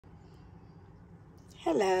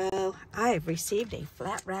Hello, I've received a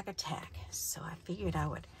flat rack attack, so I figured I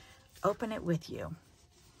would open it with you.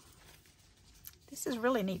 This is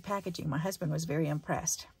really neat packaging. My husband was very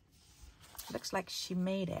impressed. Looks like she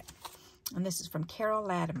made it. And this is from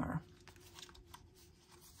Latimer.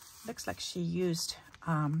 Looks like she used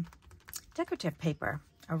decorative paper,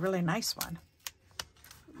 a really nice one.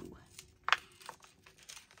 Ooh.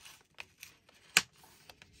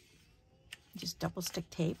 Just double stick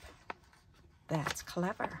tape. That's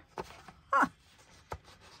clever. Huh.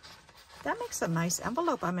 That makes a nice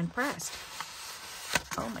envelope. I'm impressed.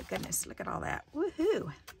 Oh my goodness, look at all that.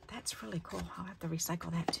 Woohoo. That's really cool. I'll have to recycle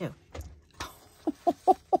that too.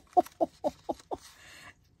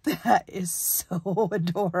 That is so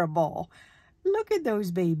adorable. Look at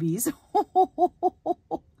those babies.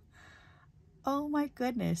 Oh my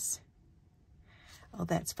goodness. Oh,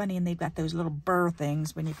 that's funny. And they've got those little burr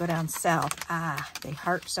things when you go down south. Ah, they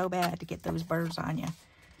hurt so bad to get those burrs on you.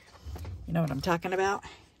 You know what I'm talking about?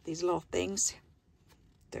 These little things.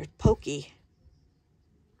 They're pokey.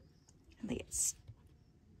 And they get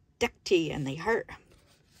stuck to you and they hurt.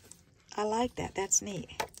 I like that. That's neat.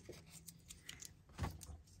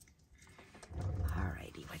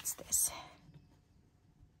 Alrighty, what's this?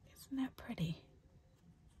 Isn't that pretty?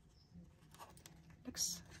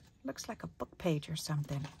 Looks like a book page or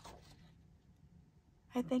something.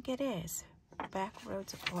 I think it is. Back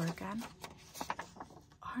Roads of Oregon.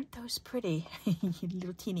 Aren't those pretty? You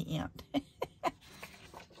little teeny ant.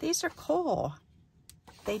 These are cool.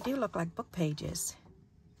 They do look like book pages.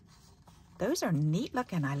 Those are neat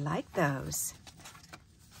looking. I like those.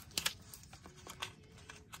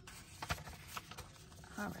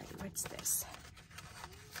 All right, what's this?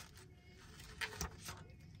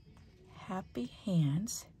 Happy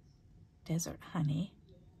Hands, Desert Honey.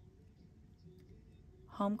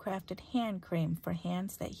 Home crafted hand cream for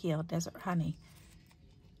hands that heal, Desert Honey.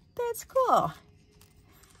 That's cool.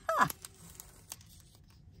 Huh.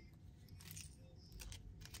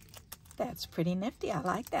 That's pretty nifty. I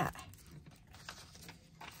like that.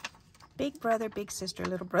 Big brother, big sister,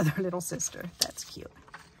 little brother, little sister. That's cute.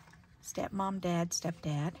 Stepmom, dad,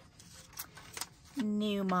 stepdad.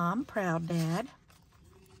 New mom, proud dad.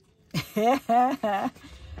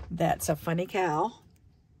 That's a funny cow.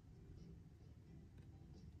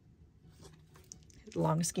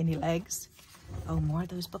 Long, skinny legs. Oh, more of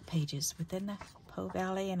those book pages. Within the Po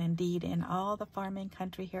Valley and indeed in all the farming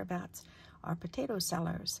country hereabouts are potato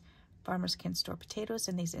sellers. Farmers can store potatoes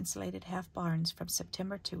in these insulated half barns from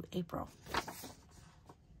September to April.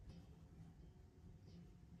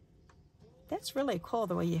 That's really cool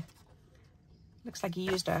the way you, looks like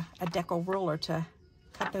you used a deco ruler to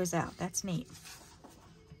cut those out. That's neat.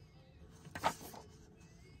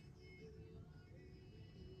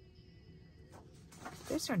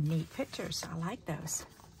 Those are neat pictures. I like those.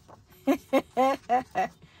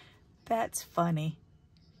 That's funny.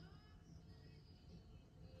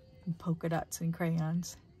 And polka dots and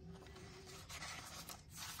crayons.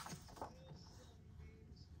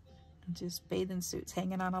 And just bathing suits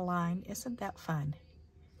hanging on a line. Isn't that fun?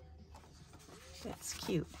 That's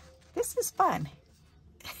cute. This is fun.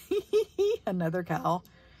 Another cow.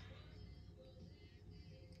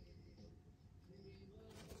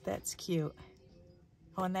 That's cute.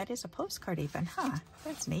 Oh, and that is a postcard even, huh?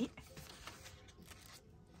 That's neat.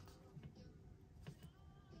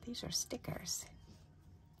 These are stickers.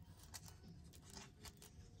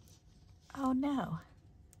 Oh no.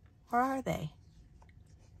 Or are they?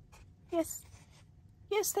 Yes.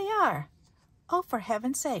 Yes, they are. Oh, for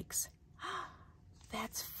heaven's sakes.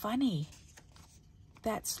 That's funny.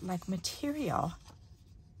 That's like material.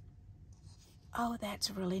 Oh,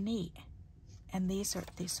 that's really neat. And these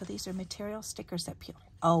are material stickers that peel.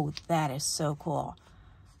 Oh, that is so cool.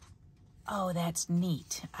 Oh, that's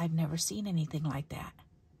neat. I've never seen anything like that.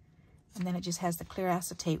 And then it just has the clear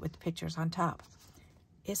acetate with the pictures on top.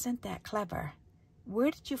 Isn't that clever?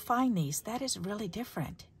 Where did you find these? That is really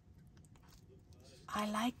different. I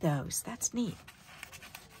like those. That's neat.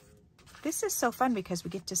 This is so fun because we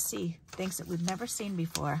get to see things that we've never seen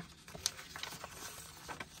before.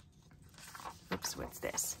 Oops, what's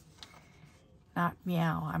this? Not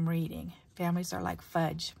meow, I'm reading. Families are like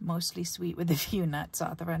fudge, mostly sweet with a few nuts,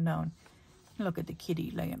 author unknown. Look at the kitty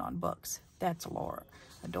laying on books. That's Laura.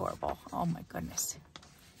 Adorable. Oh my goodness.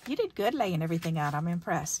 You did good laying everything out. I'm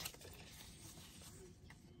impressed.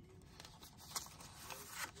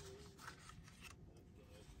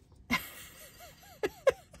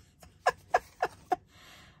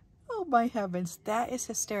 Oh my heavens, that is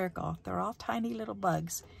hysterical. They're all tiny little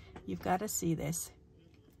bugs. You've got to see this.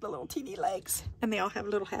 The little teeny legs. And they all have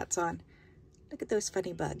little hats on. Look at those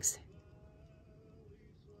funny bugs.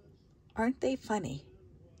 Aren't they funny?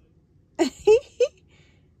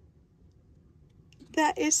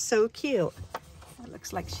 That is so cute. It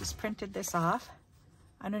looks like she's printed this off.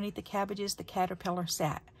 Underneath the cabbages, the caterpillar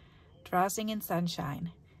sat, drowsing in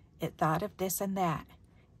sunshine. It thought of this and that.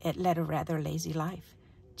 It led a rather lazy life,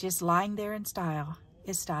 just lying there in style.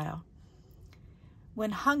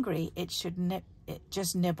 When hungry, it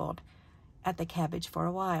just nibbled at the cabbage for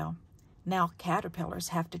a while. Now caterpillars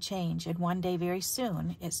have to change, and one day very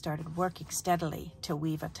soon it started working steadily to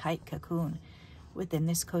weave a tight cocoon. Within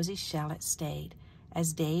this cozy shell it stayed.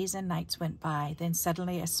 As days and nights went by, then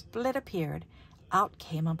suddenly a split appeared. Out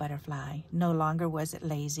came a butterfly. No longer was it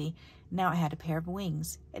lazy. Now it had a pair of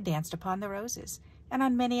wings. It danced upon the roses and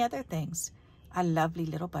on many other things. A lovely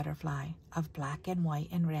little butterfly of black and white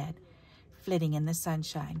and red, flitting in the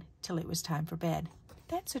sunshine till it was time for bed.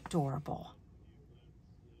 That's adorable.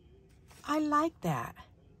 I like that.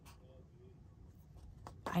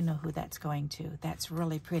 I know who that's going to. That's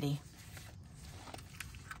really pretty.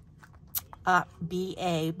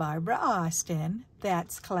 B.A. Barbara Austin.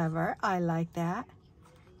 That's clever. I like that.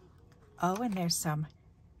 Oh, and there's some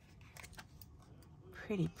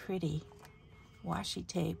pretty washi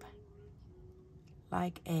tape.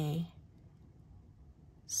 Like a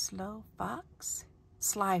sly fox,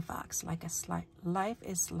 like a sly, life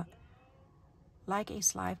is like a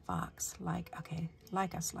sly fox, like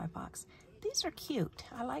a sly fox. These are cute.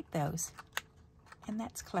 I like those. And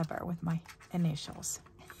that's clever with my initials.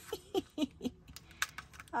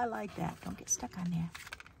 I like that. Don't get stuck on there.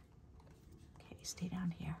 Okay, stay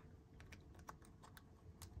down here.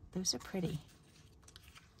 Those are pretty.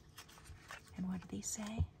 And what do these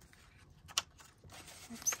say?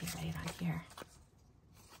 Let's see right on here.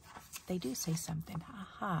 They do say something.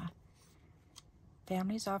 Aha.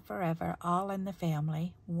 Families are forever, all in the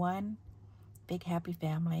family. One big happy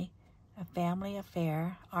family. A family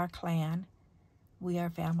affair. Our clan. We are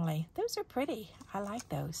family. Those are pretty. I like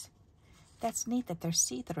those. That's neat that they're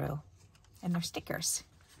see-through. And they're stickers.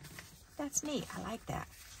 That's neat. I like that.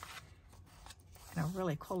 And a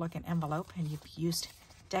really cool looking envelope. And you've used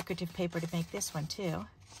decorative paper to make this one too.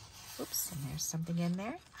 Oops, and there's something in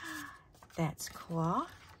there. That's cool.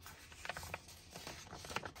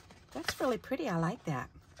 That's really pretty. I like that.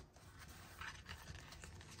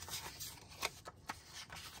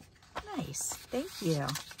 Nice. Thank you.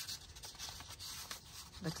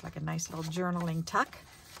 Looks like a nice little journaling tuck.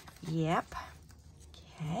 Yep.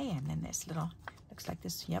 Okay, and then this little, looks like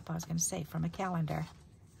this, yep, I was going to say, from a calendar.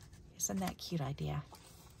 Isn't that cute idea?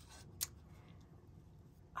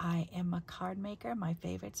 I am a card maker. My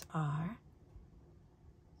favorites are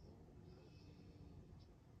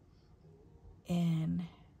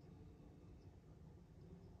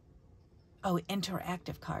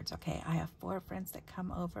interactive cards. Okay, I have 4 friends that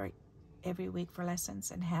come over every week for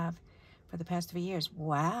lessons and have for the past 3 years.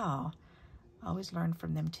 Wow. Always learn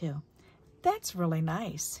from them too. That's really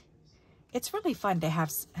nice. It's really fun to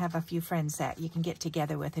have a few friends that you can get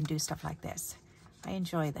together with and do stuff like this. I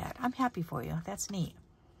enjoy that. I'm happy for you. That's neat.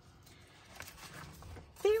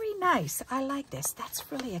 Very nice. I like this.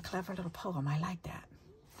 That's really a clever little poem. I like that.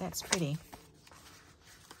 That's pretty.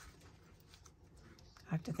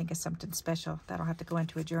 I have to think of something special. That'll have to go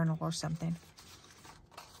into a journal or something.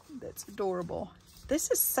 That's adorable.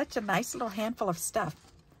 This is such a nice little handful of stuff.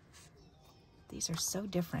 These are so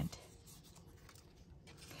different.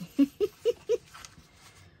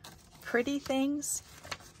 Pretty things,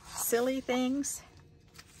 silly things,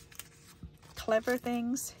 clever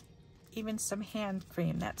things, even some hand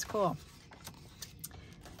cream. That's cool.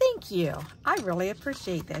 Thank you. I really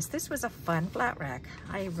appreciate this. This was a fun flat rack.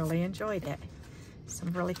 I really enjoyed it.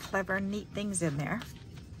 Some really clever, neat things in there.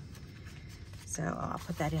 So I'll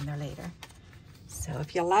put that in there later. So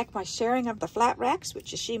if you like my sharing of the flat racks,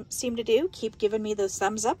 which you seem to do, keep giving me those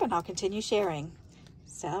thumbs up and I'll continue sharing.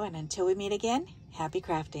 So, and until we meet again, happy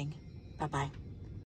crafting. Bye-bye.